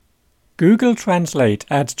Google Translate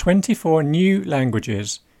adds 24 new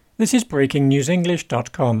languages. This is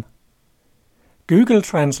breakingnewsenglish.com. Google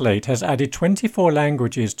Translate has added 24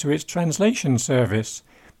 languages to its translation service,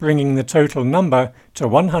 bringing the total number to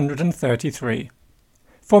 133.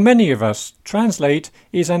 For many of us, Translate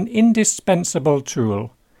is an indispensable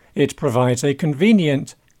tool. It provides a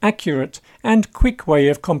convenient, accurate, and quick way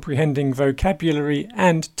of comprehending vocabulary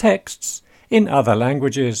and texts in other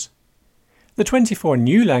languages. The 24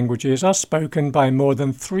 new languages are spoken by more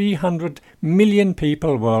than 300 million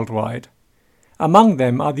people worldwide. Among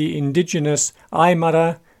them are the indigenous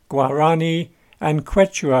Aymara, Guarani, and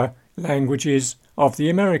Quechua languages of the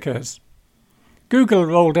Americas. Google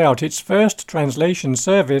rolled out its first translation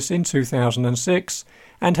service in 2006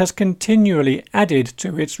 and has continually added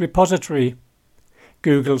to its repository.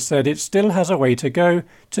 Google said it still has a way to go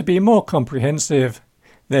to be more comprehensive.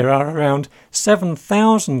 There are around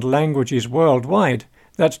 7,000 languages worldwide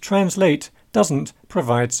that Translate doesn't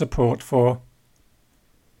provide support for.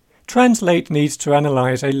 Translate needs to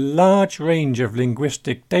analyze a large range of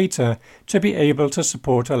linguistic data to be able to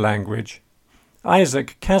support a language.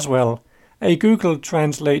 Isaac Caswell, a Google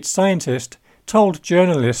Translate scientist, told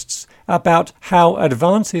journalists about how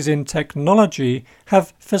advances in technology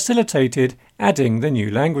have facilitated adding the new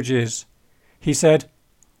languages. He said,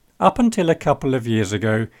 "Up until a couple of years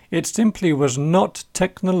ago, it simply was not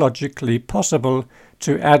technologically possible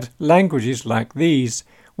to add languages like these,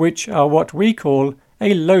 which are what we call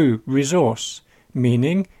a low resource,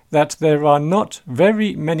 meaning that there are not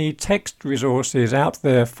very many text resources out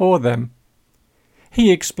there for them."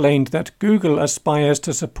 He explained that Google aspires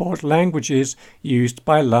to support languages used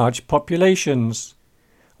by large populations.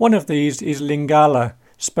 One of these is Lingala,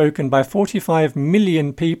 spoken by 45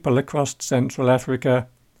 million people across Central Africa.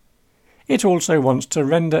 It also wants to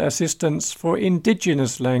render assistance for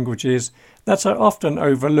indigenous languages that are often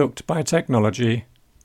overlooked by technology.